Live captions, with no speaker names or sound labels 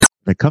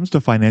When it comes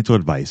to financial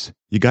advice,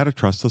 you got to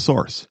trust the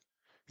source.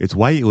 It's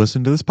why you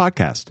listen to this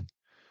podcast.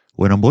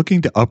 When I'm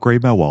looking to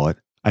upgrade my wallet,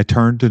 I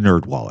turn to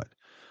NerdWallet.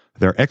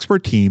 Their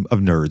expert team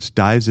of nerds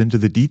dives into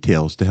the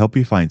details to help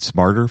you find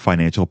smarter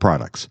financial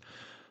products.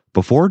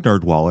 Before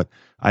NerdWallet,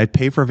 I'd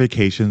pay for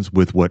vacations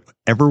with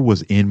whatever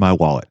was in my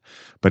wallet,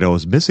 but I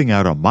was missing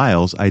out on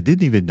miles I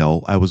didn't even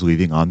know I was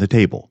leaving on the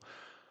table.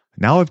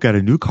 Now I've got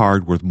a new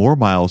card worth more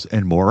miles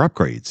and more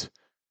upgrades.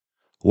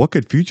 What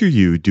could future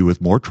you do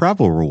with more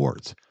travel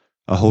rewards?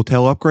 A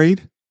hotel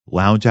upgrade?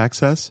 Lounge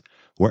access?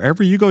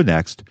 Wherever you go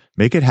next,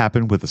 make it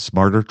happen with a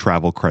smarter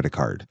travel credit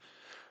card.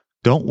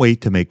 Don't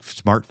wait to make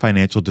smart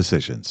financial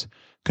decisions.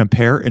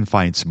 Compare and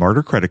find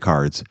smarter credit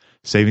cards,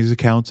 savings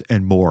accounts,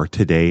 and more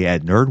today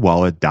at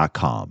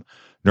nerdwallet.com.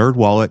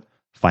 NerdWallet,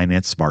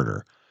 finance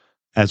smarter.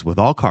 As with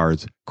all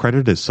cards,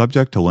 credit is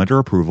subject to lender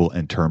approval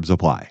and terms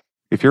apply.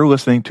 If you're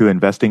listening to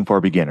Investing for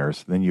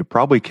Beginners, then you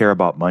probably care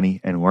about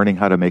money and learning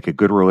how to make a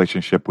good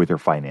relationship with your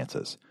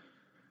finances.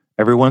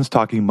 Everyone's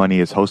Talking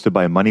Money is hosted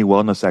by money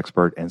wellness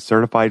expert and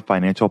certified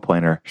financial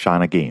planner,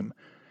 Shauna Game.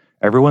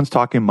 Everyone's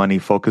Talking Money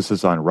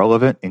focuses on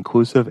relevant,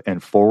 inclusive,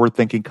 and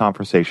forward-thinking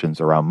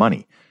conversations around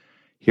money.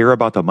 Hear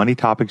about the money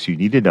topics you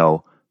need to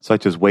know,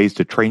 such as ways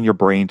to train your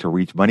brain to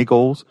reach money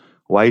goals,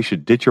 why you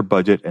should ditch your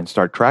budget and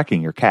start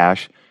tracking your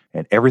cash,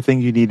 and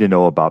everything you need to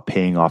know about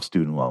paying off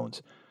student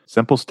loans.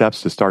 Simple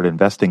steps to start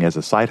investing as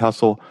a side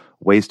hustle,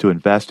 ways to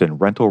invest in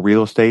rental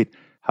real estate,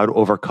 how to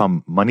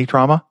overcome money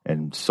trauma,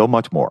 and so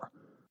much more.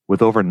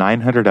 With over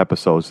 900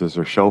 episodes, there's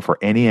a show for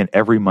any and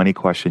every money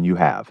question you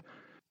have.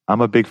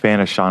 I'm a big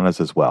fan of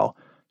Shauna's as well.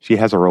 She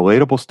has a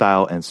relatable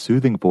style and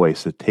soothing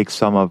voice that takes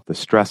some of the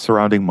stress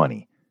surrounding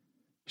money.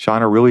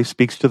 Shauna really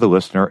speaks to the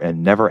listener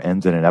and never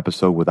ends in an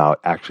episode without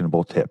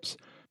actionable tips.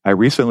 I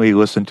recently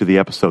listened to the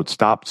episode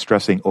Stop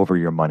Stressing Over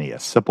Your Money, a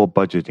simple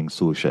budgeting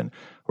solution,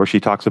 where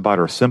she talks about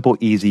her simple,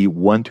 easy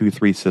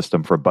 1-2-3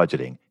 system for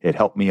budgeting. It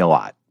helped me a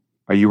lot.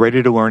 Are you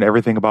ready to learn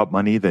everything about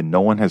money that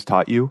no one has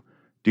taught you?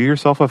 Do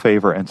yourself a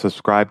favor and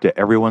subscribe to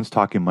Everyone's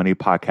Talking Money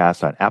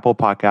podcast on Apple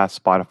Podcasts,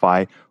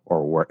 Spotify,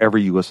 or wherever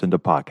you listen to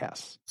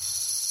podcasts.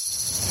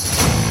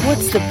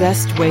 What's the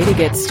best way to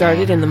get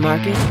started in the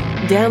market?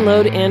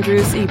 Download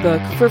Andrew's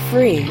ebook for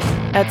free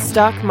at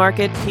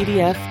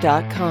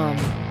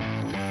stockmarketpdf.com.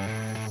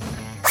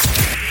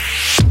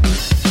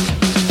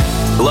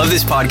 I love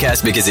this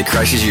podcast because it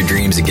crushes your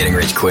dreams of getting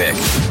rich quick.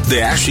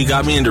 They actually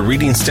got me into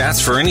reading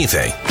stats for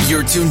anything.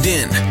 You're tuned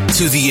in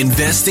to the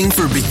Investing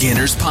for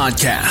Beginners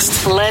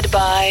podcast. Led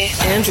by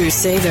Andrew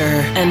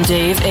Sather and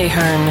Dave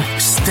Ahern.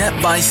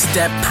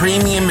 Step-by-step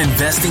premium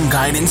investing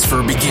guidance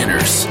for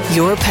beginners.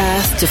 Your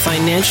path to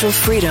financial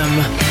freedom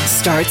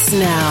starts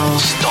now.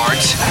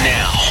 Starts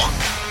now.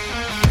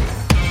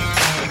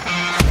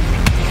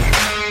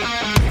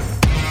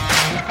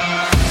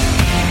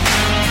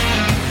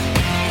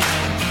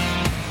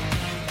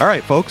 All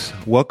right, folks,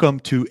 welcome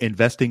to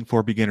Investing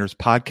for Beginners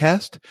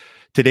podcast.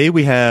 Today,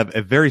 we have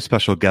a very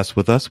special guest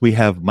with us. We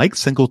have Mike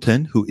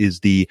Singleton, who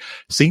is the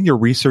Senior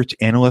Research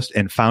Analyst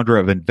and founder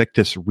of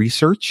Invictus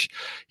Research.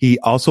 He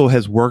also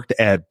has worked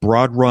at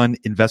Broad Run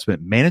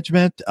Investment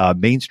Management,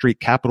 Main Street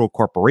Capital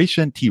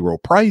Corporation, T. Rowe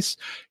Price.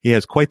 He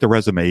has quite the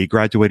resume. He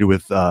graduated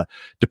with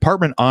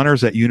department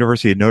honors at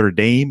University of Notre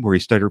Dame, where he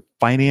studied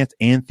finance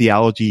and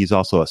theology. He's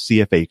also a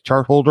CFA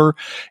chart holder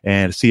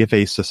and a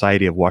CFA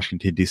Society of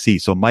Washington, D.C.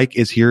 So Mike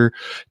is here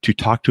to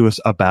talk to us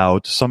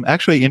about some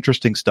actually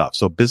interesting stuff.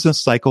 So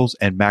business cycles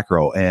and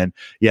macro. And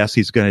yes,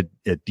 he's going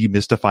to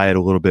demystify it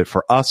a little bit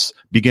for us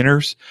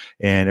beginners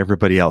and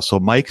everybody else. So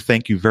Mike,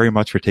 thank you very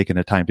much for taking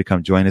the time to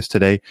come join us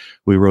today.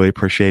 We really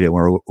appreciate it.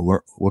 We're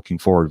looking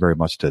forward very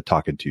much to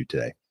talking to you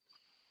today.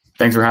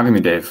 Thanks for having me,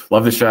 Dave.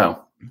 Love the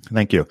show.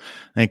 Thank you.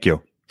 Thank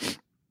you.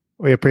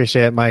 We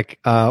appreciate it, Mike.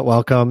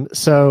 Welcome.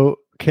 So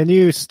can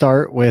you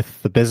start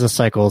with the business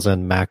cycles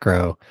and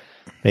macro?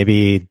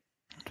 Maybe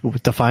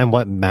define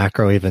what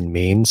macro even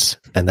means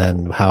and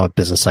then how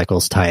business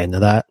cycles tie into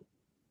that.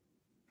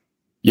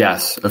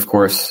 Yes, of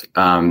course.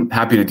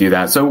 Happy to do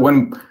that. So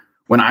when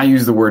I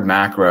use the word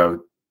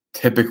macro,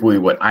 typically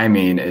what I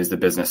mean is the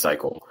business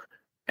cycle.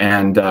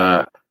 And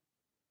ironically,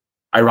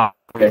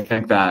 I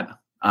think that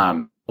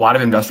a lot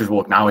of investors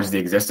will acknowledge the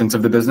existence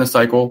of the business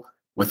cycle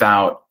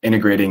without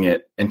integrating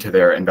it into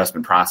their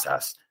investment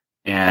process.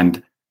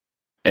 And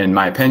in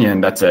my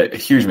opinion, that's a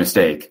huge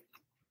mistake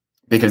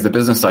because the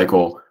business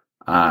cycle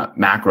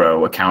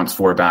macro accounts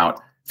for about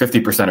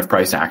 50% of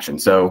price action.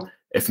 So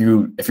if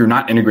you're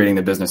not integrating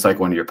the business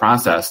cycle into your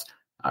process,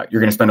 you're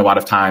going to spend a lot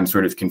of time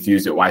sort of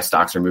confused at why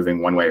stocks are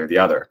moving one way or the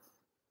other.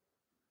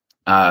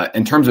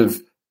 In terms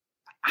of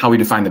how we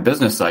define the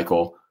business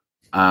cycle,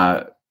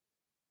 I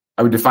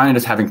would define it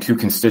as having two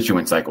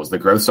constituent cycles, the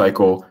growth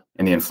cycle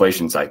and the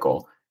inflation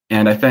cycle.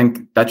 And I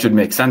think that should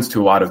make sense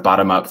to a lot of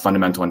bottom-up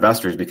fundamental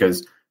investors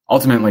because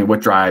ultimately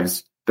what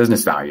drives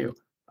business value?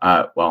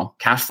 Well,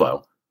 cash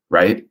flow,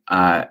 right?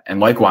 And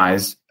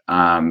likewise,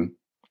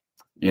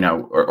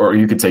 or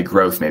you could say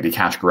growth, maybe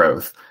cash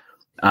growth.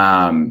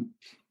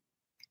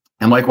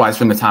 And likewise,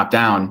 from the top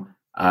down,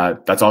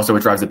 that's also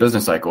what drives the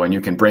business cycle. And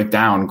you can break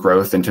down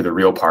growth into the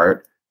real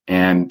part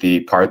and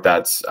the part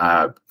that's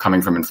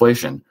coming from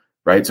inflation,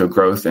 right? So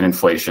growth and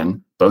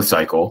inflation, both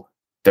cycle,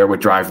 they're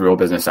what drive real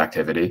business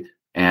activity.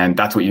 And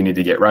that's what you need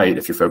to get right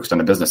if you're focused on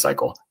the business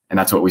cycle. And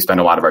that's what we spend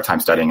a lot of our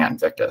time studying at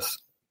Invictus.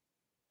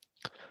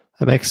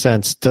 That makes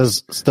sense.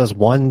 Does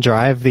one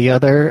drive the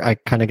other? I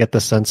kind of get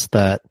the sense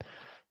that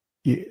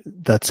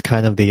that's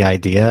kind of the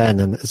idea. And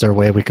then is there a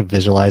way we could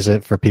visualize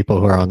it for people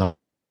who are on the...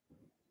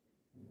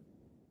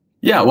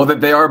 Yeah, well,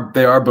 they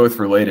are both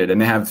related,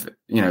 and they have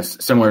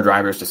similar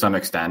drivers to some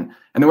extent.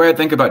 And the way I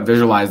think about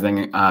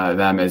visualizing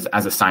them is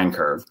as a sine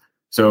curve.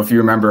 So if you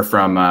remember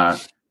from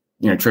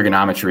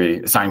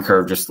trigonometry, a sine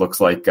curve just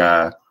looks like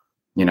a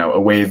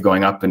wave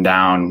going up and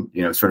down,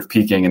 sort of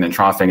peaking and then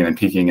troughing and then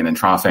peaking and then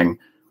troughing.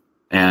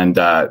 And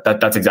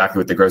that's exactly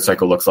what the growth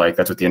cycle looks like.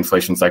 That's what the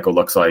inflation cycle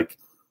looks like.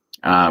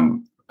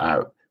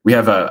 We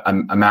have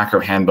a macro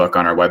handbook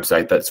on our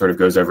website that sort of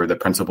goes over the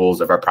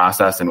principles of our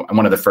process. And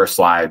one of the first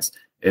slides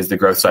is the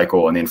growth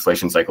cycle and the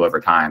inflation cycle over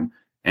time.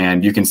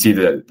 And you can see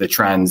the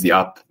trends, the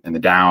up and the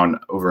down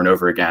over and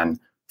over again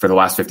for the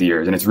last 50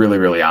 years. And it's really,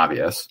 really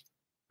obvious.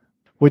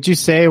 Would you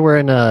say we're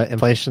in an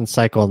inflation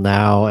cycle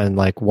now? And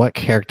what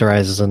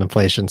characterizes an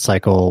inflation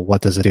cycle?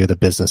 What does it do to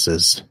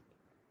businesses?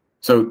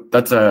 So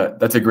that's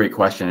a great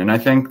question. And I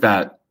think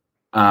that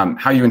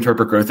how you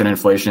interpret growth and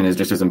inflation is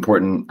just as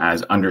important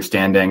as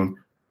understanding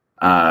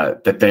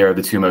that they are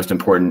the two most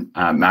important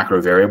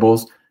macro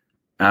variables.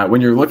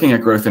 When you're looking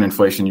at growth and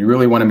inflation, you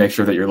really want to make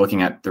sure that you're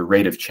looking at the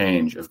rate of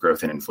change of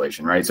growth and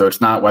inflation, right? So it's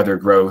not whether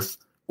growth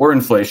or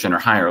inflation are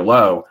high or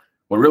low.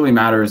 What really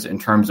matters in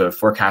terms of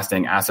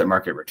forecasting asset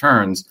market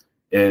returns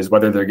is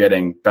whether they're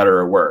getting better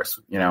or worse.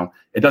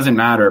 It doesn't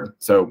matter.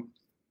 So,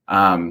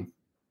 for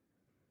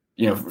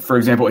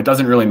example, it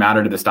doesn't really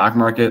matter to the stock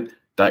market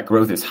that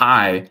growth is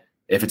high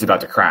if it's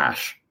about to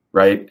crash,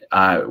 right?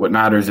 What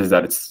matters is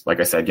that it's, like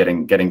I said,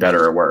 getting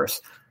better or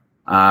worse.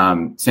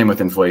 Same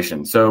with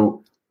inflation.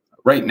 So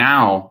right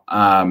now,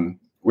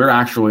 we're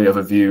actually of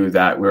a view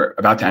that we're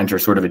about to enter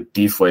sort of a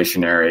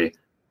deflationary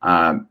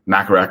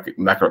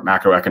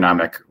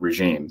macroeconomic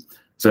regime.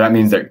 So that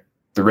means that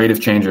the rate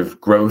of change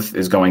of growth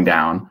is going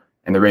down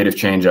and the rate of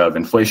change of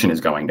inflation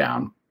is going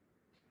down,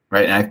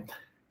 right? And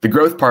the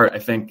growth part, I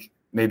think,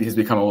 maybe has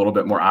become a little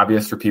bit more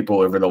obvious for people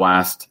over the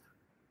last,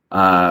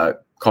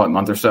 call it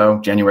month or so.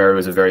 January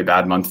was a very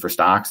bad month for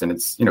stocks, and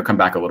it's come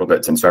back a little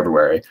bit since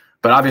February.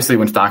 But obviously,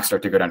 when stocks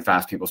start to go down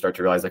fast, people start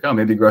to realize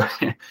maybe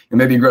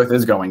growth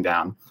is going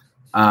down.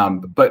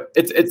 But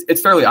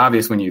it's fairly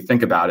obvious when you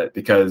think about it,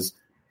 because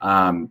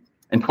in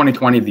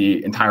 2020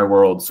 the entire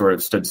world sort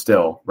of stood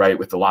still, right,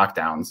 with the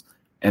lockdowns,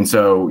 and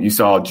so you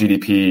saw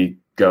GDP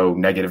go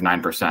negative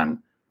 9%.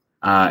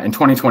 In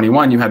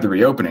 2021, you had the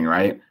reopening,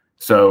 right?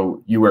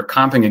 So you were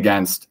comping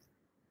against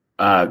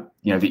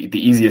the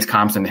easiest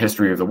comps in the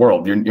history of the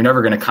world. You're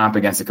never going to comp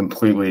against a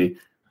completely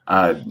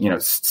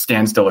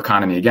standstill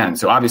economy again.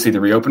 So obviously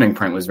the reopening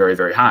print was very,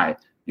 very high.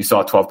 You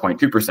saw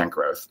 12.2%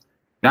 growth.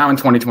 Now in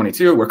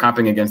 2022, we're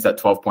comping against that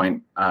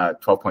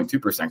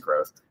 12.2%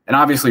 growth. And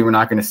obviously we're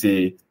not going to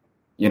see,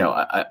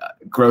 a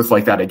growth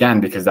like that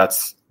again, because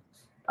that's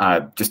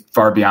just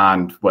far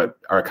beyond what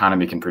our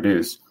economy can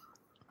produce.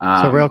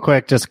 So real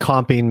quick, just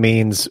comping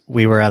means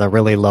we were at a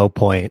really low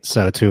point.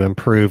 So to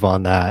improve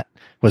on that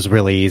was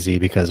really easy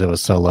because it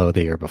was so low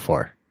the year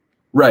before.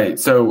 Right.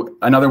 So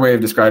another way of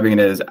describing it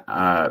is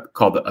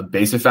called a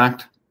base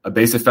effect. A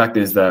base effect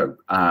is the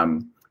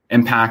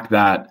impact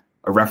that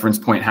a reference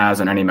point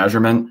has on any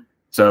measurement.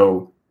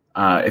 So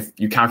if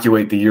you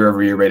calculate the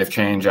year-over-year rate of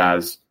change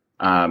as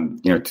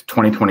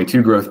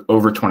 2022 growth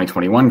over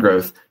 2021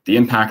 growth, the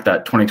impact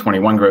that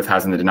 2021 growth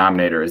has in the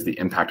denominator is the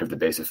impact of the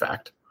base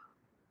effect.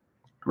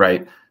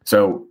 Right.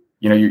 So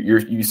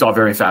you saw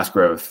very fast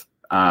growth.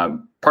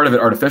 Part of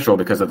it artificial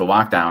because of the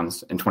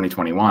lockdowns in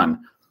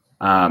 2021.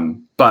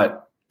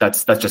 But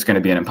that's just going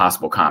to be an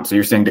impossible comp. So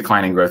you're seeing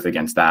declining growth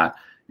against that.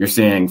 You're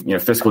seeing,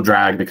 fiscal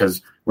drag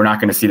because we're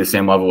not going to see the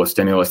same level of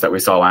stimulus that we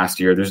saw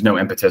last year. There's no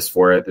impetus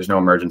for it. There's no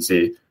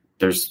emergency.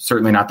 There's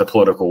certainly not the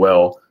political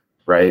will,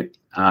 right?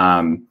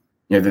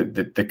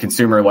 The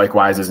consumer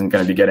likewise isn't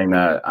going to be getting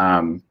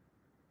the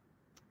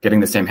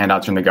same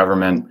handouts from the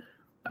government.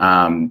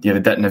 The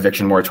debt and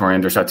eviction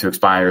moratoriums are set to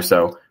expire.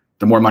 So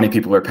the more money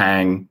people are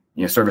paying,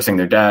 servicing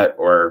their debt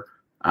or,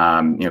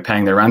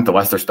 paying their rent, the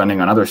less they're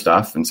spending on other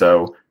stuff. And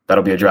so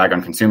that'll be a drag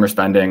on consumer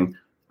spending.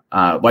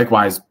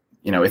 Likewise,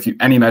 if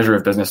any measure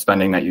of business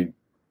spending that you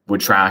would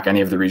track,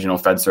 any of the regional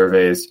Fed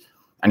surveys,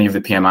 any of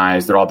the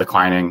PMIs, they're all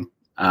declining.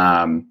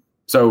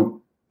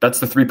 So that's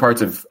the three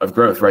parts of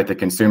growth, right? The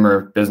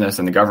consumer, business,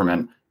 and the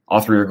government. All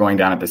three are going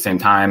down at the same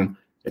time.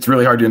 It's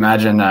really hard to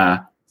imagine,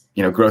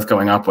 growth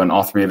going up when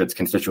all three of its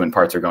constituent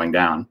parts are going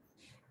down.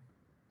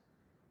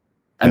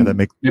 And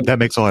that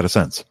makes a lot of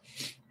sense.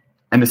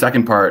 And the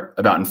second part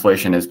about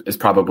inflation is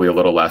probably a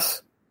little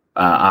less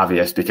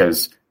obvious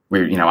because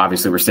we're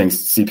seeing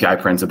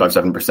CPI prints above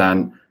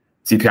 7%.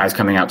 CPI is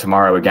coming out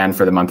tomorrow again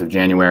for the month of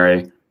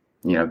January.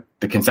 The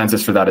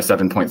consensus for that is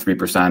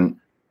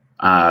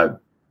 7.3%.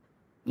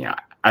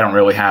 I don't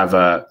really have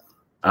a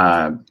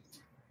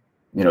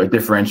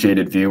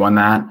differentiated view on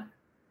that.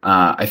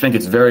 I think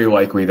it's very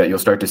likely that you'll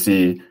start to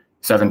see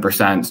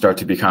 7% start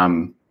to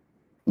become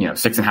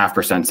 6.5%,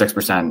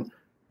 6%,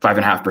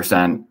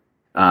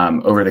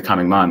 5.5% over the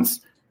coming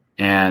months.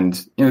 And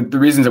the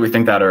reasons that we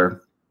think that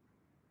are,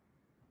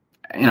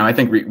 I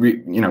think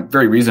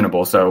very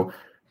reasonable. So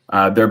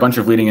there are a bunch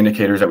of leading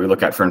indicators that we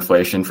look at for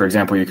inflation. For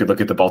example, you could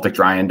look at the Baltic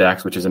Dry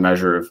Index, which is a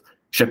measure of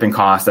shipping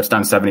costs. That's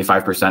down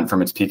 75%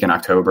 from its peak in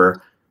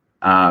October.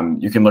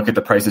 You can look at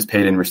the prices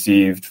paid and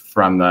received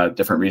from the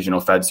different regional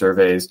Fed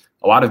surveys.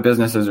 A lot of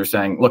businesses are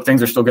saying, look,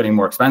 things are still getting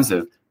more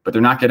expensive, but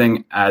they're not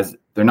getting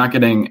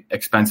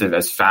expensive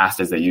as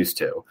fast as they used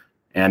to.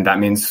 And that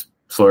means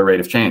slower rate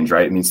of change,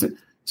 right? It means that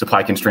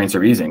supply constraints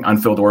are easing.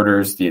 Unfilled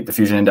orders, the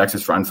Fusion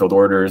indexes for unfilled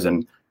orders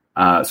and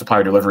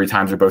supplier delivery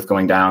times are both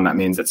going down. That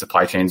means that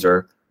supply chains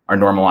are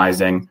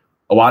normalizing.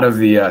 A lot of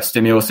the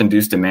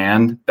stimulus-induced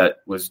demand that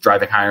was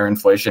driving higher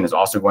inflation is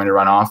also going to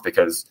run off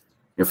because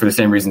for the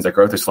same reasons that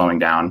growth is slowing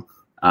down,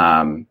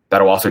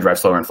 that'll also drive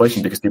slower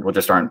inflation because people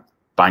just aren't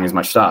buying as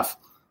much stuff.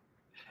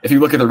 If you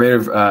look at the rate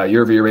of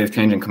year-over-year rate of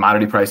change in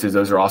commodity prices,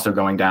 those are also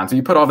going down. So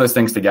you put all those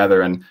things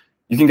together and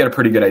you can get a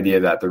pretty good idea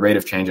that the rate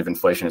of change of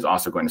inflation is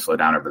also going to slow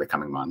down over the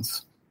coming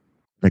months.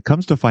 When it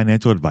comes to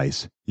financial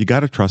advice, you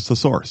got to trust the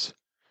source.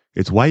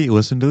 It's why you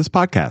listen to this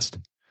podcast.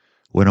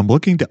 When I'm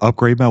looking to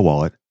upgrade my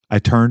wallet, I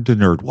turn to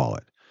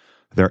NerdWallet.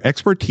 Their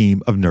expert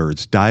team of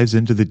nerds dives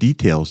into the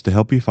details to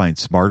help you find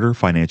smarter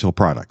financial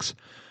products.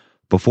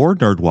 Before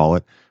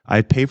NerdWallet,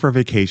 I'd pay for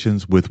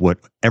vacations with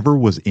whatever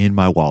was in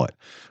my wallet,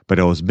 but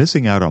I was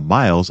missing out on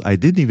miles I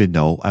didn't even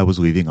know I was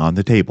leaving on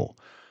the table.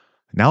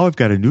 Now I've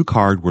got a new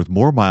card with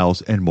more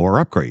miles and more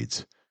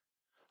upgrades.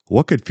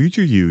 What could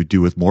future you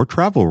do with more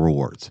travel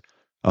rewards?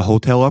 A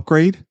hotel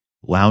upgrade?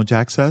 Lounge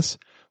access?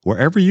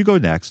 Wherever you go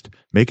next,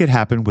 make it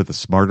happen with a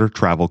smarter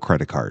travel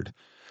credit card.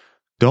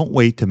 Don't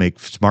wait to make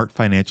smart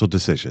financial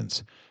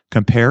decisions.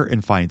 Compare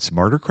and find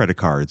smarter credit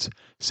cards,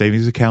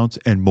 savings accounts,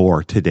 and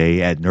more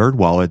today at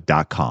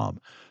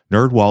nerdwallet.com.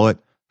 NerdWallet,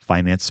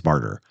 finance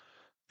smarter.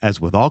 As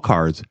with all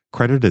cards,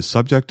 credit is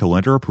subject to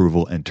lender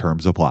approval and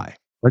terms apply.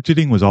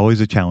 Budgeting was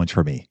always a challenge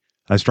for me.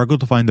 I struggled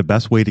to find the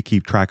best way to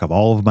keep track of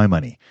all of my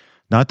money,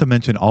 not to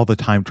mention all the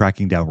time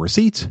tracking down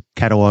receipts,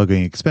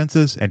 cataloging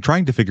expenses, and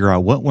trying to figure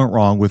out what went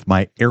wrong with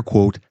my air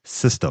quote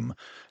system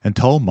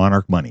until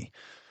Monarch Money.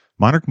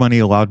 Monarch Money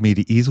allowed me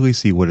to easily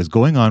see what is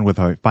going on with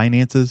my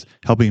finances,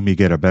 helping me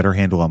get a better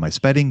handle on my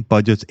spending,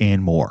 budgets,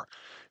 and more.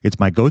 It's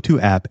my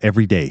go-to app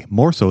every day,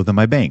 more so than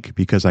my bank,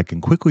 because I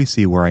can quickly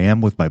see where I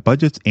am with my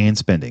budgets and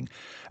spending,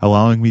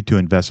 allowing me to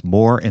invest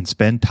more and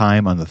spend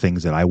time on the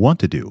things that I want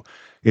to do.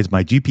 It's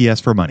my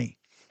GPS for money.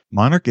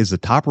 Monarch is the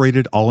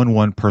top-rated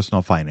all-in-one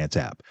personal finance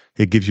app.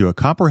 It gives you a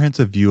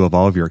comprehensive view of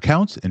all of your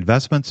accounts,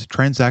 investments,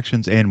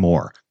 transactions, and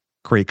more.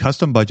 Create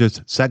custom budgets,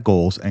 set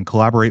goals, and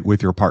collaborate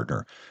with your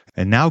partner.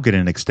 And now get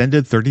an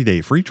extended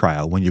 30-day free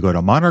trial when you go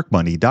to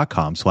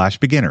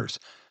monarchmoney.com/beginners.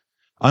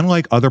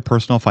 Unlike other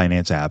personal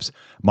finance apps,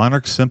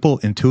 Monarch's simple,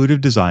 intuitive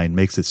design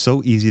makes it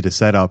so easy to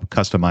set up,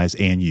 customize,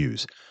 and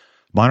use.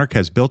 Monarch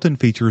has built-in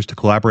features to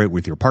collaborate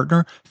with your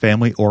partner,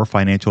 family, or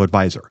financial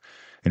advisor.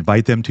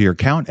 Invite them to your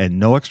account at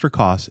no extra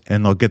cost,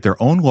 and they'll get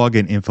their own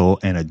login info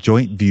and a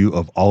joint view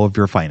of all of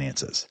your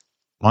finances.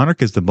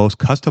 Monarch is the most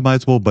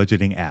customizable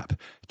budgeting app.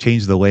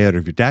 Change the layout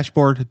of your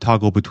dashboard,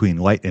 toggle between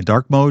light and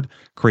dark mode,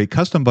 create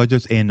custom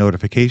budgets and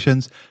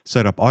notifications,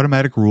 set up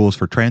automatic rules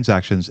for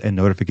transactions and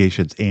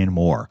notifications, and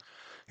more.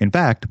 In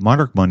fact,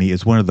 Monarch Money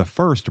is one of the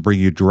first to bring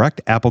you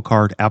direct Apple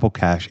Card, Apple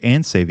Cash,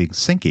 and savings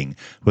syncing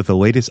with the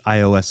latest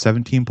iOS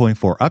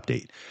 17.4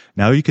 update.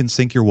 Now you can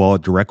sync your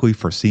wallet directly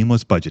for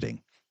seamless budgeting.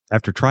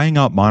 After trying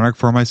out Monarch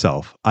for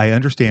myself, I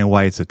understand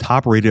why it's a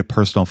top-rated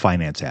personal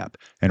finance app.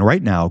 And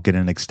right now, get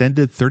an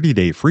extended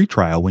 30-day free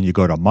trial when you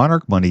go to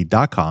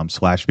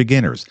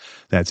monarchmoney.com/beginners.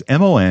 That's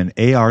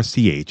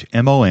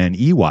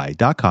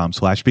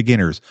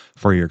monarchmoney.com/beginners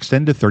for your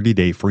extended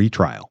 30-day free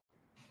trial.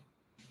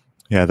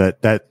 Yeah,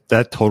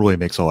 that totally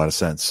makes a lot of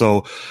sense.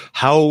 So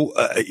how,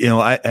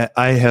 I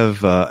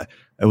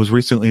was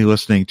recently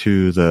listening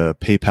to the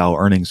PayPal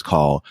earnings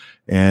call,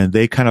 and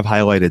they kind of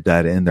highlighted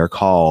that in their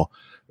call.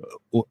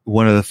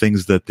 One of the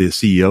things that the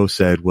CEO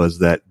said was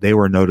that they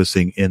were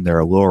noticing in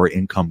their lower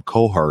income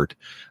cohort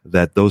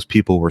that those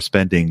people were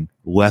spending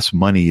less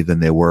money than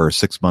they were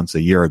 6 months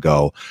a year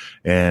ago.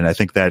 And I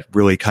think that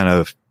really kind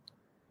of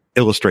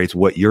illustrates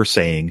what you're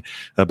saying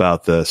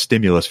about the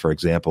stimulus, for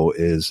example,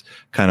 is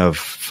kind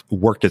of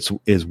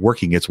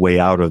working its way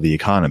out of the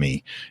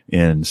economy,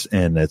 and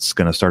it's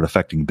going to start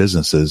affecting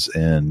businesses,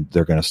 and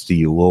they're going to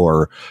see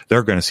lower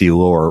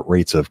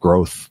rates of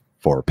growth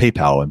for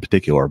PayPal in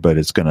particular, but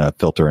it's going to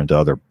filter into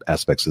other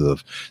aspects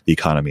of the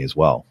economy as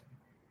well.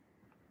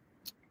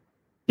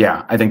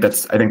 Yeah, I think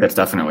that's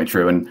definitely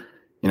true. And,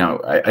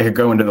 I could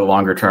go into the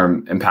longer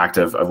term impact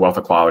of wealth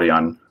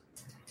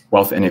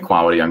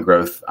inequality on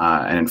growth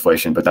and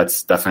inflation, but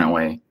that's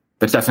definitely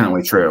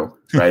true,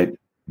 right?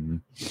 Mm-hmm.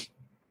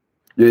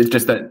 It's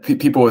just that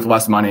people with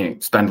less money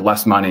spend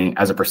less money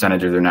as a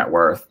percentage of their net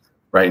worth.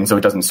 right? And so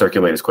it doesn't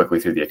circulate as quickly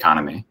through the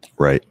economy.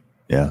 Right.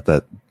 Yeah,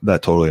 that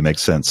totally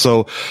makes sense.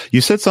 So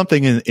you said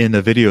something in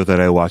a video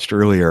that I watched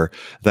earlier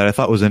that I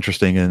thought was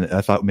interesting, and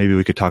I thought maybe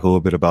we could talk a little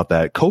bit about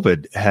that.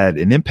 COVID had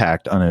an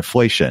impact on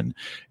inflation,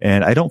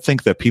 and I don't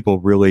think that people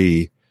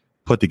really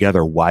put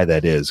together why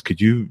that is.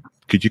 Could you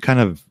kind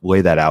of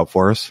lay that out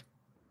for us?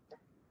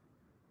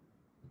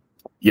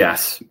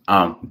 Yes.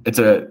 It's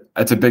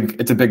a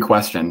big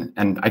question,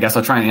 and I guess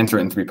I'll try and answer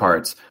it in three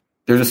parts.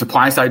 There's a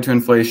supply side to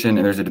inflation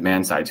and there's a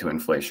demand side to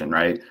inflation,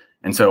 right?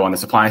 And so on the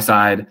supply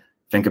side,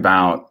 think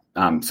about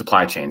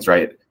supply chains,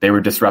 right? They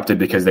were disrupted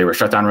because they were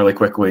shut down really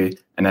quickly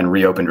and then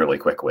reopened really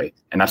quickly.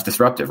 And that's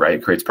disruptive, right?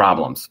 It creates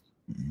problems.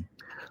 Mm-hmm.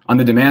 On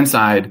the demand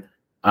side,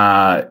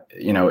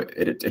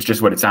 it's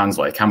just what it sounds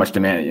like. How much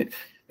demand?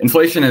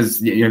 Inflation is,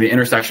 the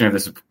intersection of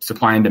the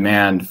supply and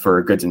demand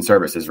for goods and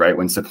services, right?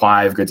 When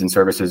supply of goods and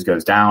services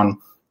goes down,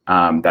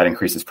 that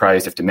increases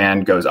price. If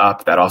demand goes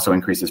up, that also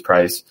increases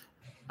price.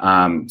 So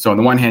on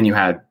the one hand, you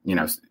had,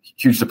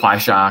 huge supply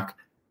shock.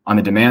 On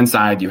the demand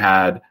side, you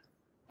had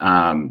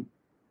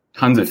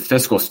tons of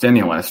fiscal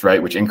stimulus,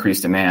 right, which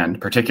increased demand,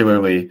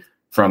 particularly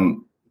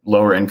from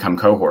lower income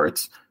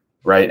cohorts,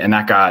 right? And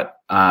that got,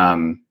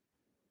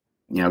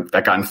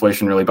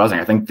 inflation really buzzing.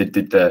 I think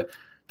the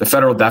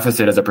federal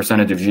deficit as a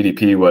percentage of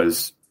GDP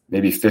was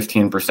maybe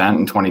 15%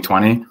 in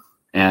 2020,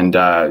 and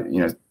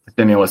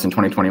stimulus in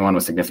 2021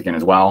 was significant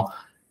as well.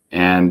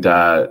 And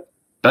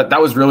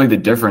that was really the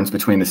difference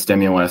between the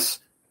stimulus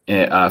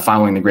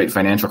following the great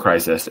financial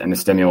crisis and the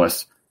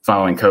stimulus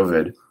following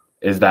COVID,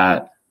 is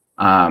that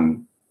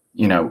QE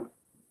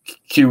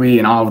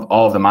and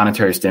all of the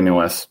monetary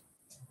stimulus,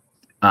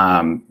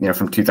 from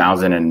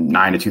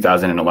 2009 to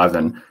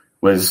 2011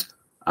 was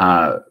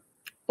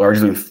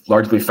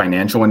largely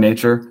financial in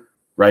nature,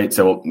 right?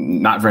 So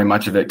not very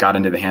much of it got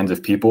into the hands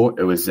of people.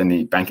 It was in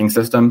the banking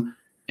system.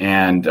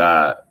 And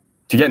to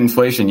get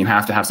inflation, you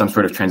have to have some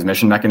sort of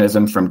transmission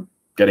mechanism from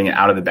getting it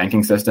out of the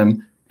banking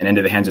system and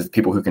into the hands of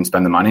people who can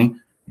spend the money,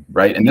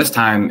 right? And this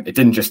time, it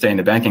didn't just stay in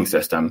the banking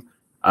system.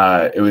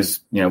 It was,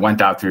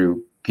 went out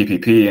through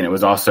PPP, and it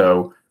was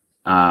also,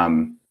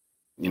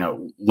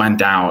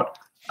 lent out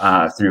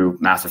through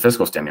massive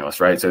fiscal stimulus,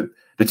 right? So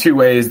the two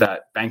ways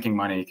that banking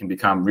money can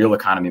become real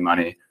economy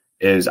money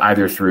is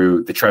either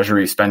through the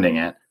Treasury spending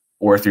it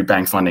or through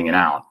banks lending it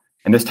out.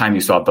 And this time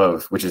you saw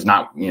both, which is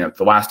not, the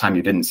last time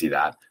you didn't see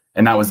that.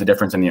 And that was the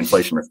difference in the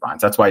inflation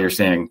response. That's why you're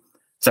seeing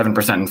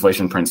 7%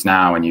 inflation prints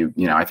now, and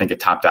I think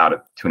it topped out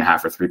at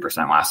 2.5% or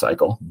 3% last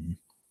cycle.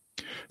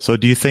 So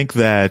do you think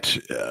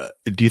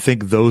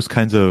those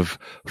kinds of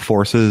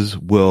forces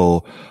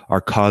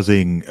are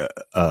causing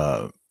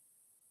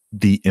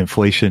the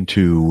inflation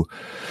to,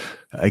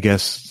 I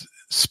guess,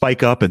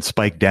 spike up and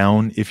spike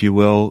down, if you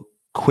will,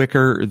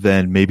 quicker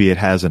than maybe it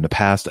has in the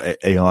past?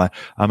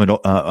 I'm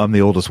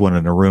the oldest one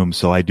in the room,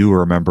 so I do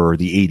remember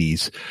the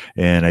 80s,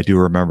 and I do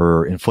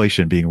remember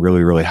inflation being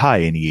really, really high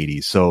in the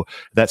 80s. So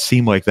that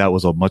seemed like that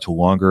was a much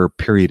longer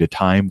period of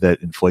time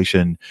that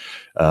inflation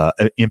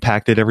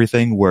impacted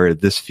everything, where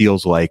this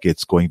feels like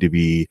it's going to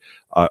be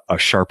a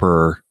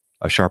sharper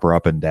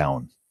up and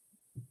down.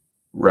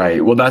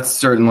 Right. Well, that's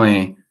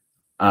certainly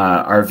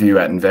our view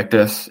at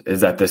Invictus,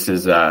 is that this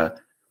is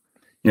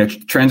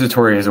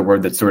transitory is a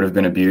word that's sort of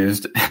been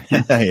abused.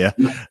 Yeah.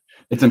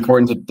 It's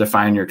important to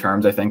define your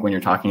terms, I think, when you're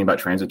talking about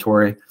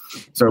transitory.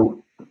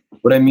 So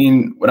what I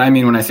mean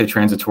when I say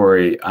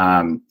transitory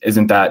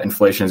isn't that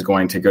inflation is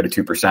going to go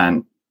to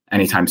 2%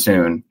 anytime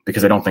soon,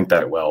 because I don't think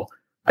that it will.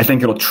 I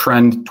think it'll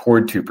trend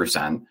toward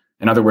 2%.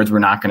 In other words, we're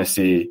not going to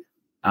see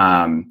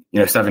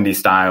 70s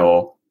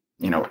style,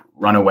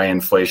 runaway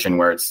inflation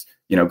where it's,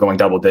 going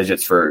double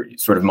digits for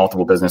sort of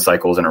multiple business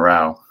cycles in a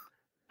row.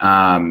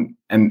 And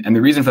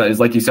the reason for that is,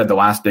 like you said, the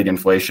last big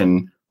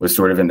inflation was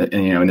sort of in the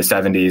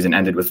 70s and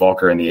ended with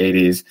Volcker in the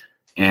 80s.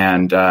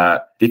 And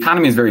the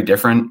economy is very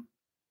different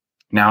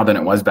now than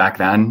it was back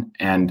then.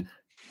 And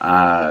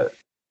the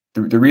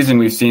reason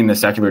we've seen the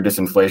secular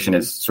disinflation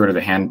is sort of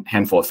a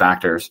handful of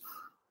factors.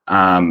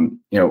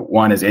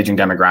 One is aging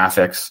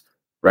demographics,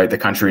 right? The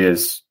country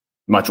is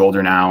much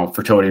older now.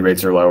 Fertility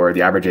rates are lower.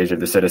 The average age of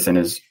the citizen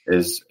is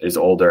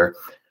older.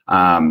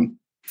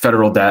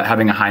 Federal debt,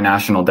 having a high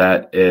national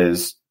debt,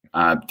 is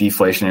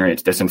deflationary.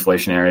 It's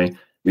disinflationary.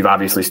 We've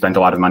obviously spent a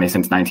lot of money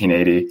since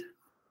 1980.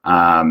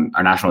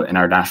 Our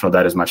national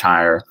debt is much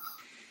higher.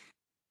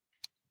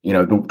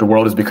 The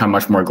world has become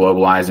much more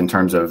globalized in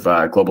terms of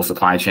global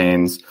supply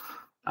chains.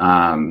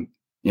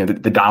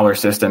 The dollar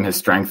system has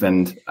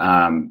strengthened.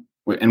 And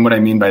what I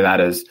mean by that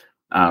is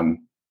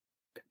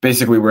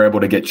basically we're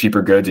able to get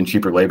cheaper goods and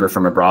cheaper labor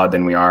from abroad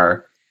than we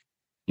are,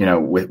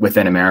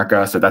 within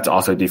America. So that's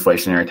also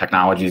deflationary.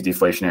 Technology is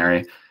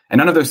deflationary. And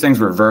none of those things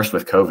reversed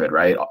with COVID,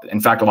 right? In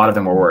fact, a lot of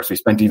them were worse. We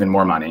spent even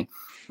more money,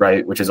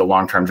 right? Which is a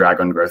long-term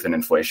drag on growth and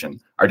inflation.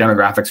 Our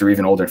demographics are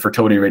even older.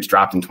 Fertility rates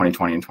dropped in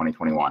 2020 and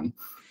 2021.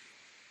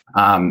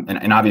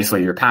 And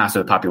obviously you're past, so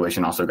the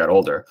population also got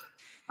older.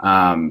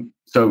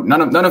 So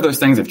none of those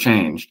things have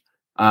changed.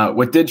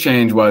 What did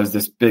change was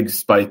this big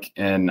spike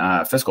in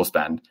fiscal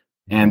spend,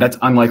 and that's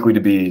unlikely to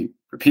be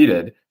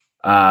repeated.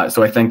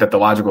 So I think that the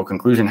logical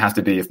conclusion has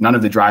to be if none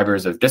of the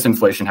drivers of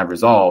disinflation have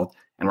resolved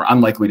and we're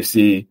unlikely to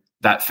see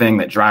that thing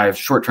that drives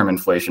short-term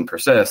inflation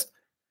persist,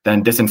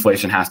 then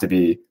disinflation has to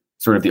be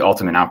sort of the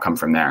ultimate outcome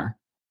from there.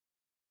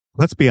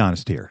 Let's be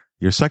honest here.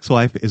 Your sex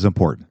life is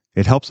important.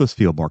 It helps us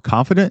feel more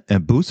confident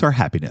and boosts our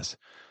happiness.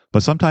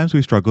 But sometimes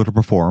we struggle to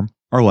perform.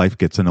 Our life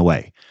gets in the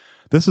way.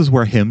 This is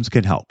where Hims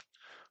can help.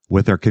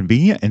 With their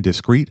convenient and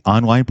discreet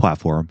online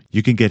platform,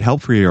 you can get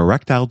help for your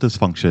erectile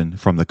dysfunction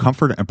from the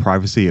comfort and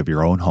privacy of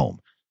your own home.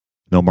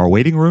 No more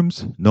waiting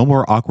rooms, no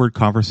more awkward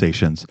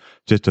conversations,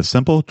 just a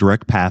simple,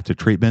 direct path to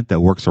treatment that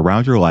works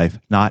around your life,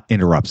 not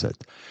interrupts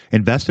it.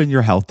 Invest in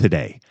your health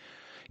today.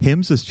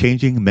 Hims is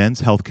changing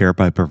men's healthcare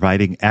by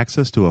providing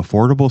access to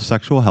affordable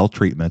sexual health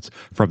treatments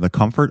from the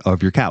comfort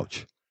of your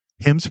couch.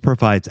 Hims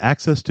provides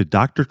access to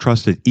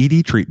doctor-trusted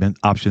ED treatment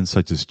options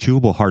such as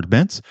chewable hard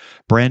mints,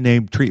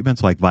 brand-name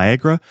treatments like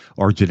Viagra,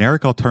 or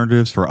generic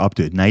alternatives for up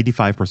to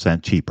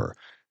 95% cheaper.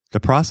 The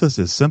process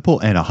is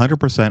simple and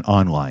 100%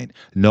 online.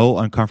 No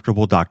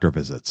uncomfortable doctor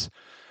visits.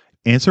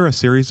 Answer a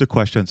series of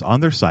questions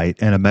on their site,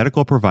 and a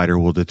medical provider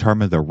will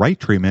determine the right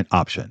treatment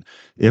option.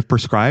 If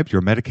prescribed,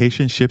 your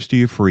medication ships to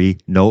you free.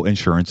 No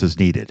insurance is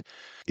needed.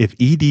 If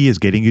ED is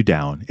getting you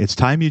down, it's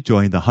time you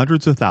join the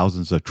hundreds of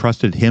thousands of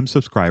trusted Hims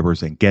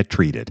subscribers and get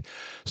treated.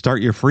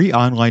 Start your free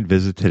online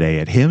visit today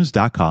at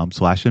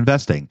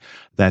hims.com/investing.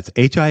 That's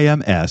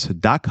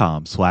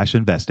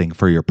HIMS.com/investing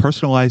for your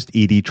personalized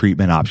ED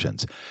treatment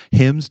options.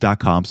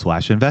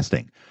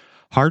 hims.com/investing.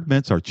 Hard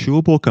mints are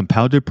chewable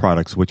compounded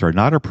products which are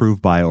not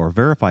approved by or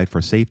verified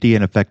for safety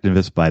and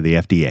effectiveness by the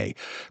FDA.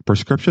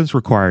 Prescriptions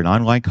require an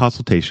online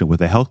consultation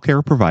with a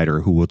healthcare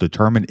provider who will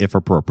determine if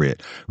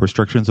appropriate.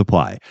 Restrictions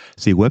apply.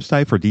 See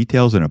website for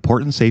details and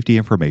important safety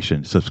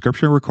information.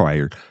 Subscription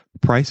required.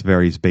 Price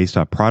varies based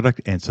on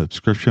product and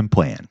subscription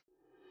plan.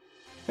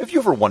 Have you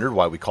ever wondered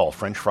why we call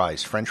French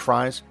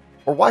fries,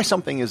 or why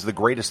something is the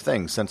greatest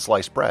thing since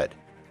sliced bread?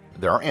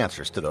 There are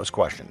answers to those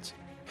questions.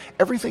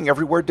 Everything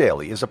Everywhere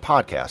Daily is a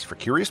podcast for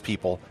curious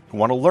people who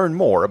want to learn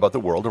more about the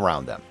world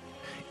around them.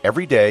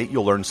 Every day,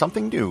 you'll learn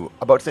something new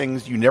about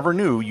things you never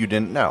knew you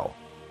didn't know.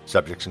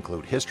 Subjects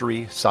include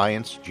history,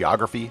 science,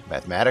 geography,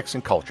 mathematics,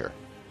 and culture.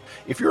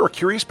 If you're a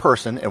curious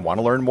person and want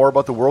to learn more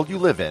about the world you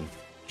live in,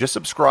 just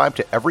subscribe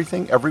to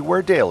Everything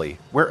Everywhere Daily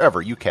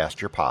wherever you cast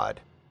your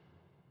pod.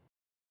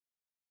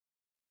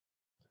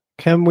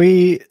 Can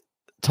we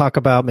talk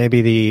about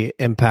maybe the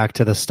impact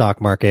to the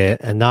stock market,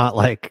 and not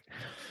like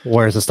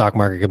where's the stock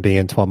market going to be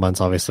in 12 months?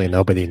 Obviously,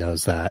 nobody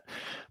knows that.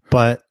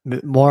 But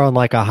more on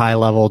like a high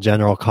level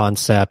general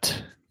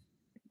concept.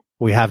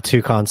 We have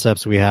two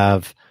concepts. We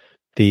have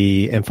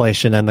the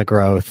inflation and the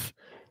growth.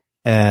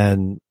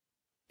 And,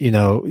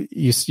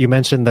 you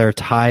mentioned they're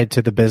tied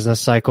to the business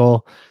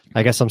cycle.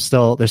 I guess there's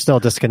still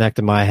a disconnect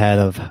in my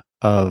head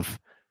of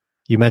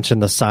you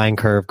mentioned the sine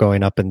curve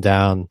going up and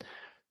down.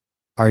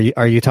 Are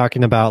you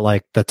talking about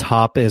like the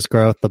top is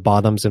growth, the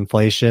bottom's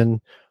inflation?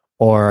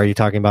 Or are you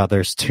talking about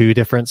there's two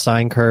different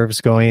sine curves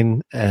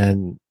going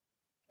and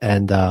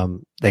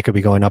they could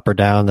be going up or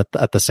down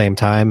at the same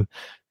time?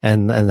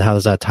 And how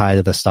does that tie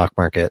to the stock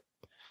market?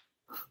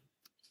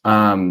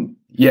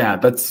 Yeah,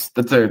 that's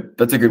a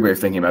good way of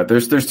thinking about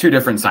it. There's two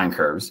different sine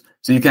curves.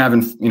 So you can have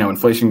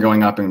inflation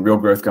going up and real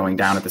growth going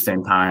down at the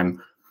same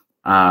time.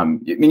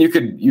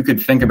 You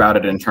could think about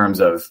it in terms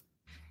of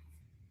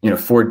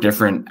four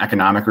different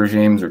economic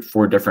regimes or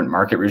four different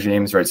market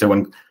regimes, right? So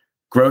when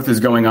growth is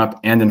going up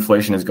and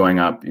inflation is going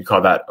up, you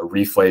call that a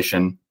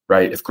reflation,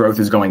 right? If growth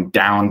is going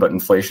down but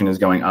inflation is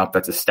going up,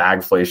 that's a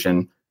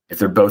stagflation. If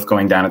they're both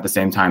going down at the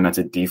same time, that's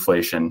a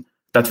deflation.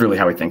 That's really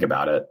how we think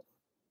about it.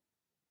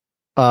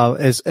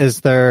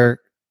 Is there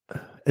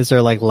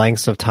like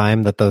lengths of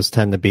time that those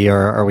tend to be, or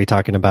are we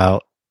talking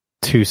about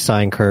two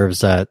sine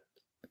curves that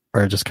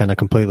are just kind of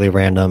completely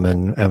random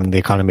and the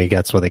economy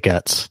gets what it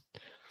gets?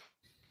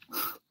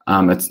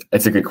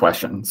 It's a good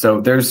question.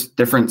 So there's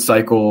different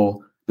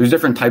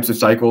types of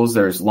cycles.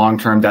 There's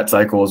long-term debt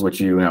cycles, which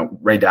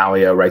Ray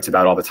Dalio writes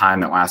about all the time,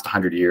 that last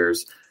 100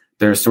 years.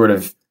 There's sort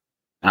of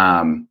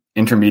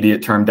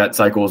intermediate term debt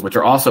cycles, which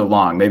are also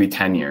long, maybe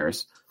 10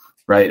 years,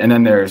 right? And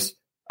then there's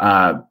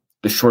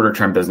the shorter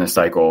term business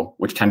cycle,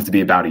 which tends to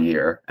be about a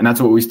year. And that's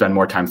what we spend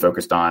more time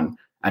focused on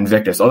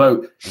Invictus,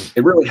 although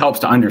it really helps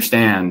to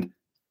understand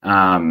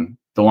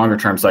the longer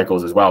term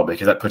cycles as well,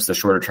 because that puts the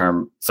shorter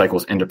term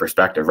cycles into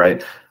perspective,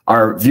 right?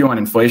 Our view on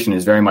inflation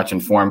is very much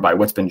informed by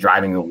what's been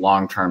driving the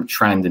long term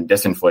trend in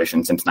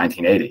disinflation since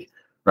 1980,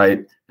 right?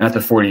 And that's a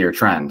 40-year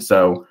trend.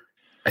 So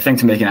I think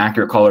to make an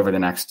accurate call over the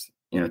next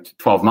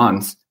 12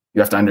 months,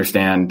 you have to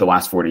understand the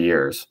last 40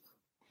 years.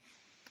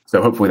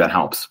 So hopefully that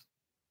helps.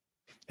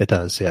 It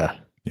does, yeah.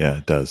 Yeah,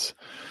 it does.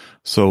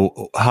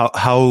 So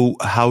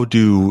how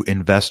do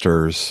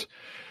investors,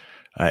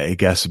 I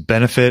guess,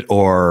 benefit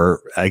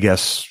or I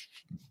guess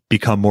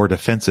become more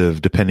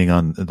defensive depending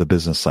on the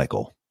business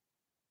cycle?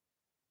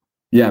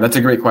 Yeah, that's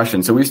a great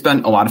question. So we've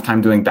spent a lot of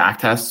time doing back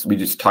tests. We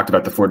just talked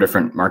about the four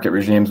different market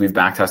regimes. We've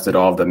back tested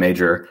all of the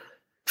major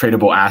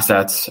tradable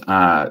assets,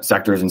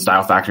 sectors, and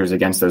style factors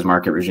against those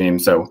market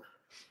regimes. So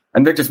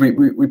Invictus,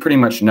 we pretty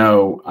much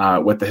know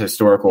what the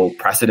historical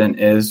precedent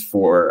is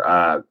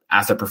for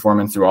asset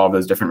performance through all of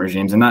those different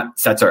regimes, and that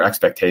sets our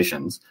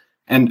expectations.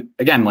 And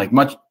again,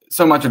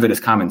 so much of it is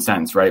common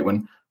sense, right?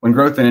 When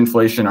growth and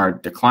inflation are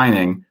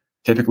declining,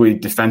 typically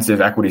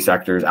defensive equity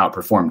sectors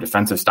outperform.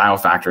 Defensive style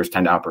factors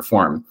tend to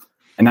outperform,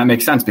 and that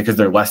makes sense because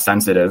they're less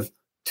sensitive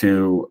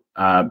to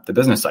the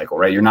business cycle,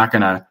 right? You're not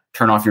going to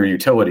turn off your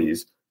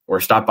utilities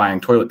or stop buying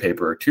toilet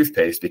paper or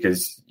toothpaste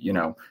because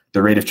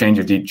the rate of change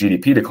of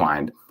GDP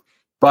declined.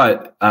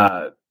 But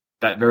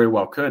that very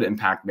well could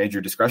impact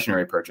major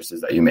discretionary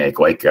purchases that you make,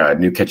 like a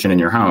new kitchen in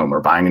your home or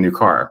buying a new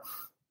car.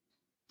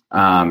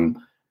 And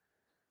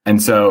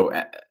so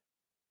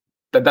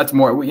that's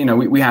more,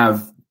 we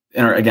have,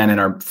 in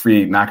our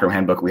free macro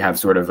handbook, we have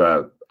sort of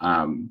a,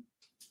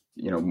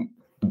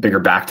 bigger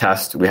back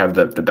test. We have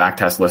the back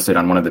test listed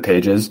on one of the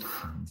pages.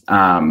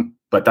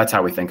 But that's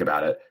how we think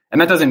about it. And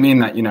that doesn't mean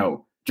that,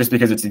 just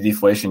because it's a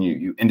deflation,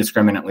 you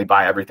indiscriminately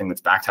buy everything that's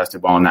back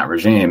tested well in that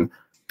regime,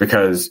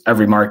 because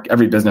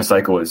every business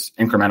cycle is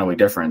incrementally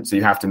different. So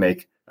you have to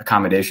make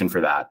accommodation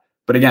for that.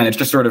 But again, it's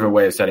just sort of a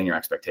way of setting your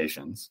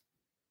expectations.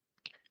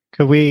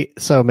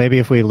 So maybe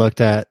if we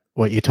looked at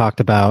what you talked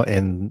about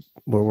and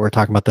we're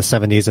talking about the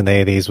 70s and the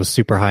 80s with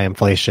super high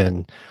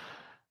inflation,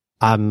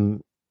 I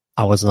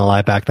wasn't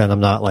alive back then. I'm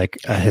not like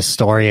a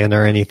historian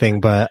or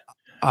anything, but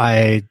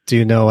I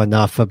do know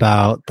enough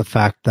about the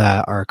fact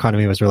that our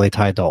economy was really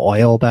tied to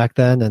oil back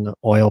then, and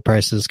oil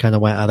prices kind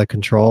of went out of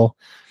control.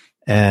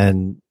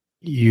 And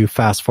you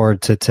fast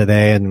forward to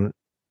today, and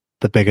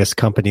the biggest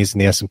companies in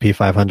the S&P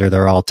 500,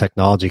 they're all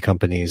technology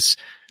companies.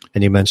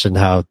 And you mentioned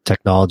how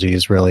technology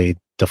is really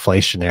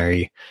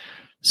deflationary.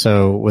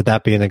 So would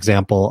that be an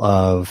example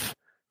of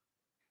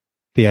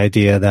the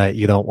idea that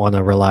you don't want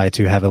to rely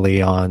too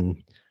heavily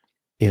on,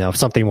 if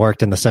something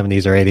worked in the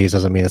 70s or 80s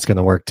doesn't mean it's going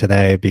to work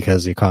today,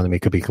 because the economy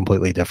could be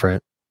completely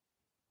different?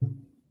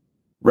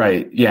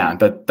 Right. Yeah,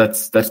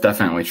 that's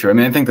definitely true. I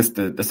mean, I think the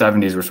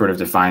 70s were sort of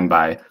defined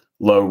by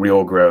low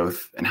real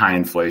growth and high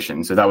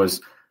inflation. So that was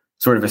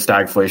sort of a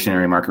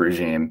stagflationary market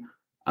regime.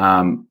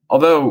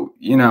 Although,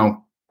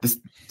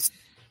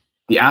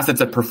 the assets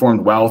that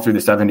performed well through the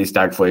 70s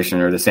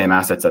stagflation are the same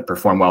assets that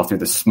perform well through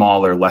the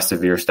smaller, less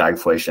severe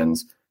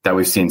stagflations that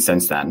we've seen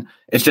since then.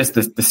 It's just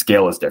the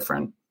scale is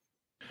different.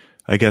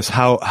 I guess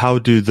how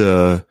do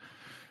the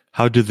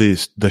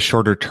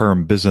shorter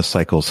term business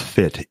cycles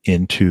fit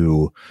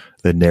into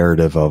the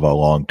narrative of a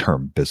long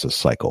term business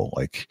cycle?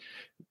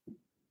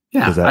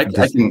 Yeah, I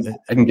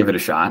can give it a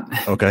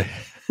shot. Okay.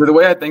 So the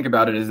way I think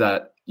about it is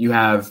that you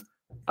have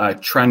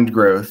trend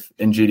growth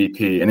in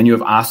GDP, and then you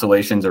have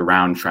oscillations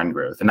around trend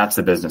growth, and that's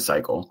the business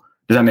cycle.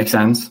 Does that make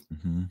sense?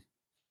 Mm-hmm.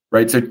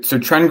 Right. So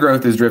trend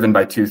growth is driven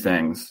by two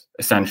things,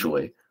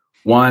 essentially.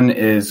 One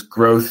is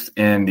growth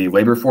in the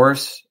labor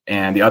force,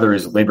 and the other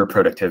is labor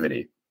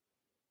productivity.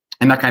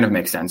 And that kind of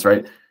makes sense,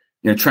 right?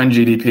 Trend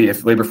GDP,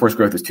 if labor force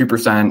growth is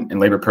 2% and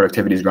labor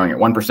productivity is growing at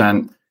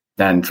 1%,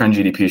 then trend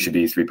GDP should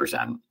be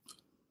 3%.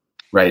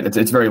 Right.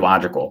 It's very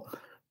logical.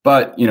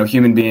 But,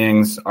 human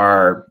beings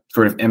are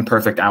sort of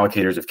imperfect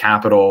allocators of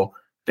capital.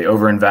 They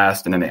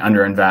overinvest and then they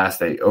underinvest.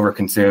 They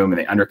overconsume and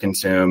they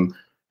underconsume.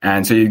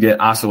 And so you get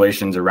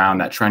oscillations around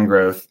that trend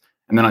growth.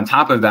 And then on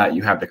top of that,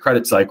 you have the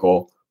credit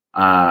cycle.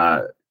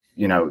 The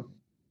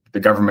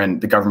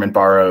government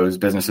borrows,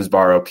 businesses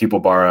borrow, people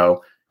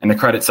borrow, and the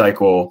credit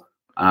cycle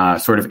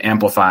sort of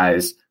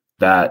amplifies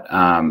that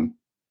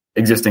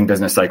existing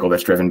business cycle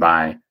that's driven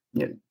by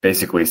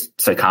basically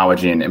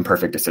psychology and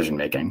imperfect decision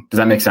making. Does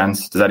that make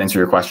sense? Does that answer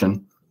your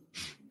question?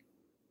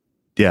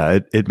 Yeah,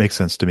 it makes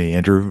sense to me.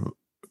 Andrew,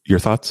 your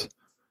thoughts?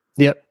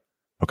 Yep.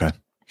 Okay.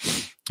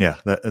 Yeah,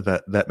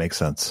 that makes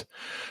sense.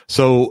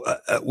 So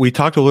we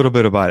talked a little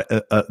bit about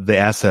the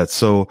assets.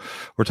 So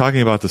we're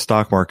talking about the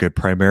stock market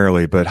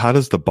primarily, but how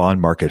does the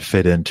bond market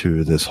fit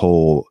into this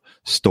whole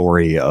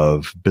story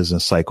of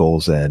business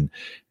cycles and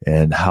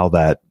how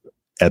that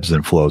ebbs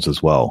and flows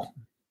as well?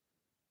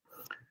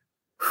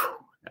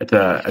 It's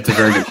a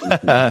very good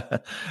question.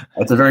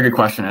 It's a very good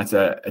question. It's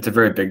a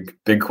very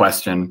big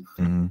question.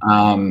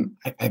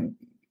 Mm-hmm. Can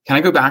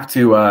I go back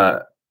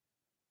to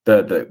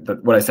the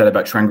what I said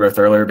about trend growth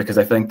earlier, because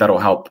I think that'll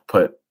help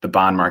put the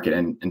bond market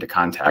into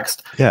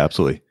context. Yeah,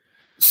 absolutely.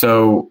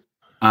 So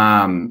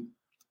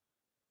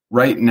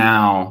right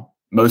now,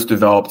 most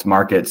developed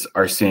markets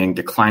are seeing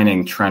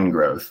declining trend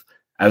growth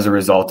as a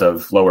result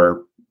of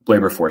lower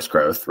labor force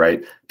growth,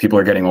 right? People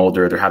are getting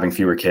older, they're having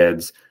fewer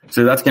kids.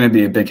 So that's going to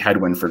be a big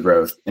headwind for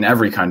growth in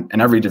every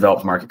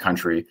developed market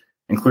country,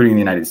 including the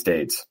United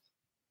States.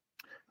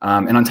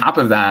 And on top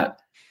of that,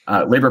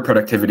 labor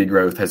productivity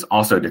growth has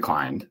also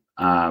declined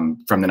from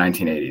the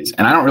 1980s.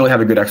 And I don't really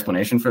have a good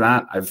explanation for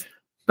that. I've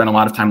spent a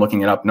lot of time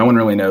looking it up. No one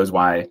really knows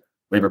why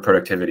labor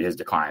productivity has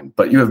declined.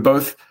 But you have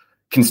both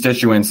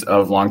constituents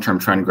of long-term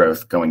trend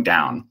growth going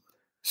down.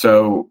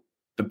 So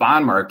the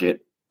bond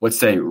market, let's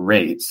say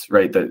rates,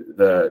 right?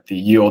 The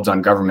yields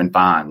on government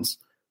bonds,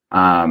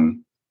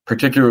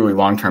 particularly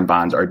long-term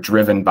bonds, are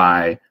driven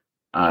by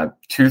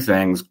two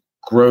things: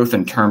 growth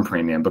and term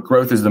premium. But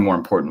growth is the more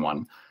important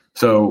one.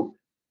 So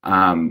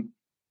the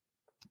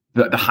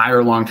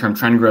higher long-term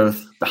trend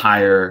growth, the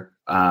higher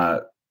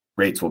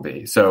rates will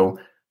be. So,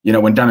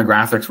 when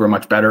demographics were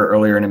much better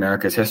earlier in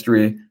America's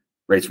history,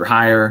 rates were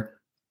higher.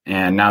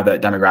 And now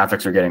that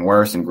demographics are getting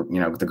worse and,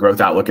 the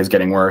growth outlook is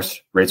getting worse,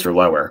 rates are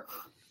lower.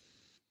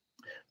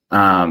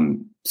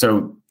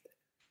 So,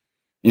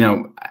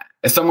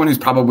 as someone who's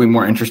probably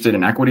more interested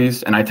in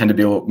equities, and I tend to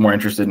be a little more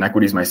interested in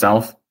equities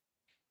myself,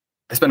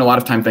 I spend a lot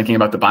of time thinking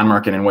about the bond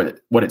market and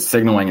what it's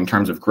signaling in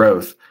terms of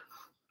growth,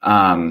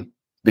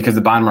 because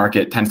the bond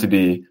market tends to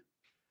be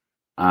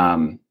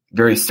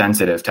very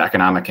sensitive to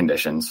economic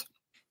conditions,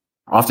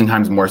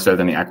 oftentimes more so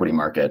than the equity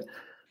market.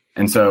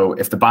 And so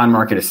if the bond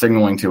market is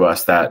signaling to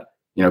us that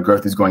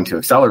growth is going to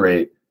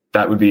accelerate,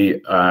 that would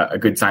be a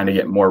good sign to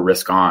get more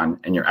risk on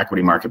in your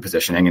equity market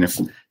positioning. And if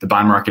the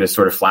bond market is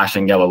sort of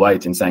flashing yellow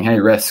lights and saying, hey,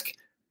 risk,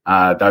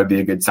 that would be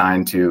a good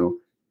sign to,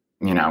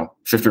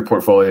 shift your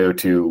portfolio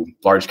to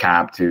large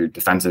cap, to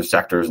defensive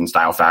sectors and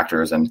style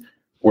factors,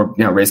 or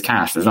raise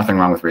cash. There's nothing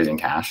wrong with raising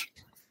cash.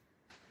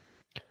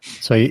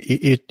 So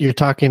you're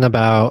talking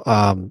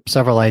about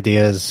several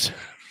ideas,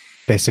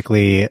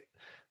 basically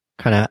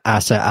kind of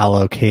asset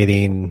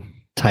allocating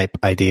type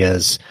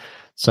ideas.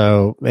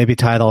 So maybe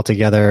tie it all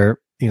together,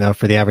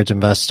 for the average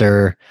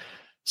investor,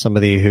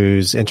 somebody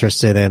who's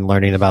interested in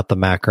learning about the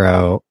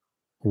macro,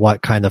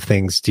 what kind of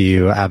things do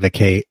you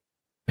advocate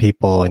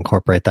people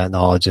incorporate that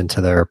knowledge into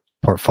their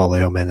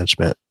portfolio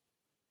management?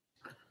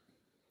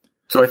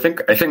 So I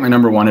think my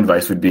number one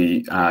advice would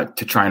be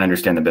to try and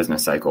understand the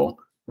business cycle,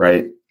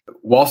 right?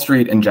 Wall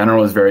Street in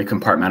general is very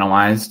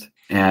compartmentalized.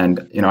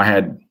 And, I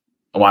had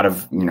a lot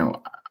of,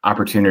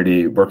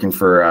 opportunity working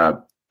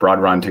for Broad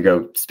Run to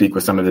go speak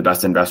with some of the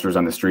best investors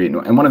on the street.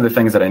 And one of the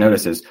things that I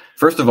noticed is,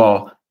 first of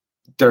all,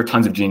 there are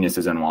tons of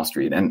geniuses on Wall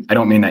Street. And I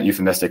don't mean that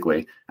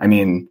euphemistically. I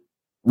mean,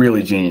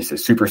 really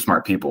geniuses, super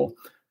smart people.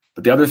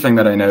 But the other thing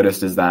that I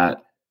noticed is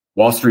that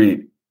Wall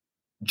Street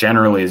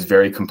generally is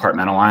very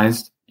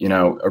compartmentalized.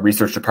 A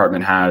research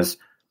department has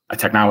a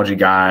technology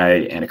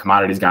guy and a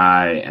commodities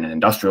guy and an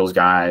industrials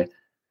guy.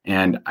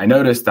 And I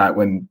noticed that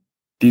when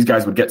these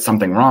guys would get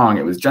something wrong,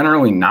 it was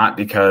generally not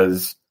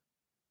because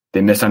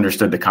they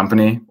misunderstood the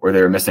company or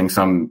they were missing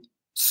some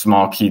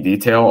small key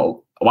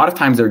detail. A lot of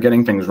times they were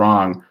getting things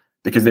wrong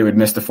because they would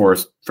miss the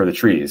forest for the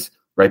trees,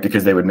 right?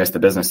 Because they would miss the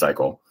business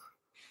cycle.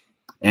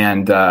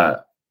 And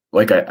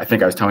like I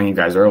think I was telling you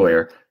guys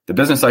earlier, the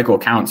business cycle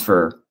accounts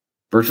for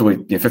virtually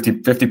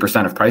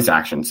 50% of price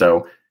action.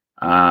 So,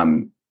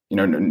 no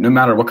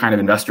matter what kind of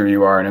investor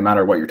you are, no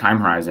matter what your time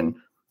horizon,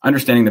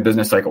 understanding the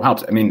business cycle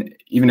helps. I mean,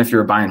 even if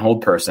you're a buy and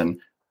hold person,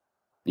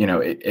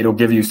 it'll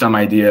give you some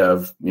idea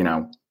of,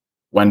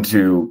 when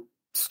to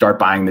start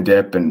buying the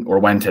dip or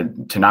when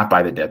to not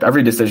buy the dip.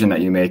 Every decision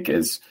that you make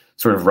is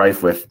sort of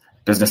rife with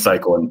business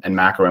cycle and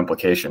macro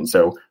implications.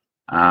 So,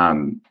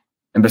 and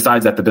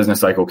besides that, the business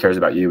cycle cares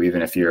about you,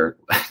 even if you're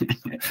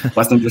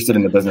less interested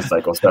in the business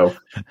cycle. So,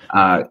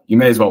 you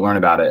may as well learn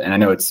about it. And I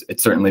know it's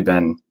certainly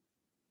been,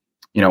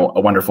 a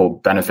wonderful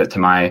benefit to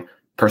my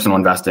personal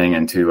investing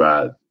and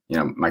to,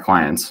 my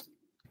clients.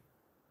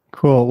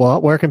 Cool.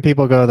 Well, where can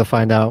people go to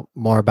find out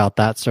more about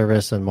that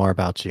service and more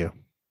about you?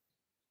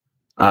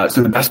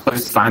 So the best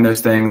place to find those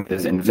things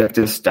is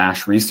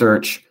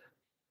Invictus-research.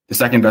 The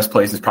second best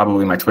place is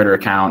probably my Twitter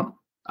account,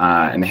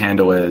 and the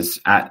handle is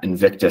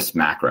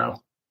 @InvictusMacro.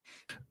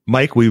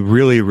 Mike, we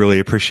really, really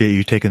appreciate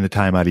you taking the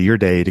time out of your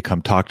day to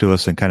come talk to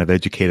us and kind of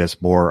educate us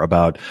more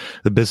about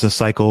the business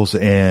cycles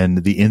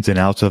and the ins and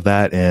outs of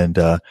that. And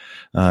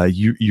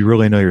you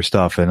really know your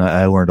stuff, and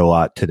I learned a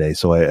lot today.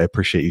 So I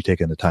appreciate you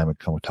taking the time to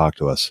come and talk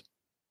to us.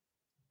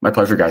 My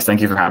pleasure, guys.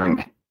 Thank you for having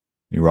me.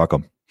 You're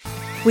welcome.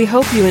 We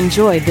hope you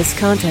enjoyed this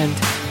content.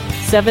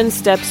 7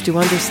 Steps to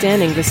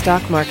Understanding the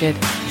Stock Market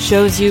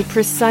shows you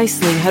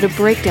precisely how to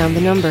break down the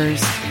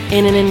numbers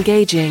in an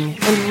engaging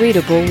and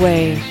readable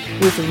way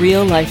with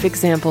real-life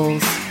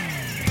examples.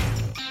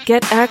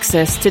 Get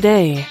access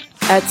today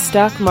at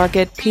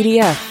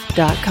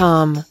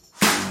stockmarketpdf.com.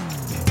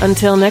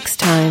 Until next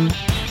time,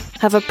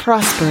 have a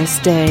prosperous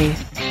day.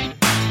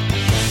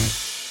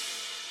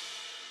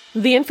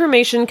 The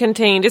information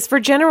contained is for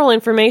general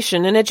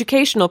information and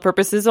educational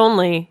purposes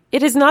only.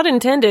 It is not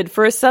intended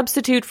for a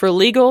substitute for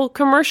legal,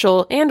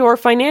 commercial, and/or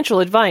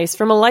financial advice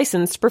from a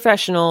licensed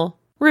professional.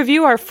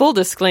 Review our full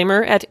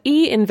disclaimer at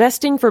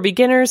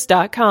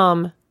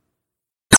einvestingforbeginners.com.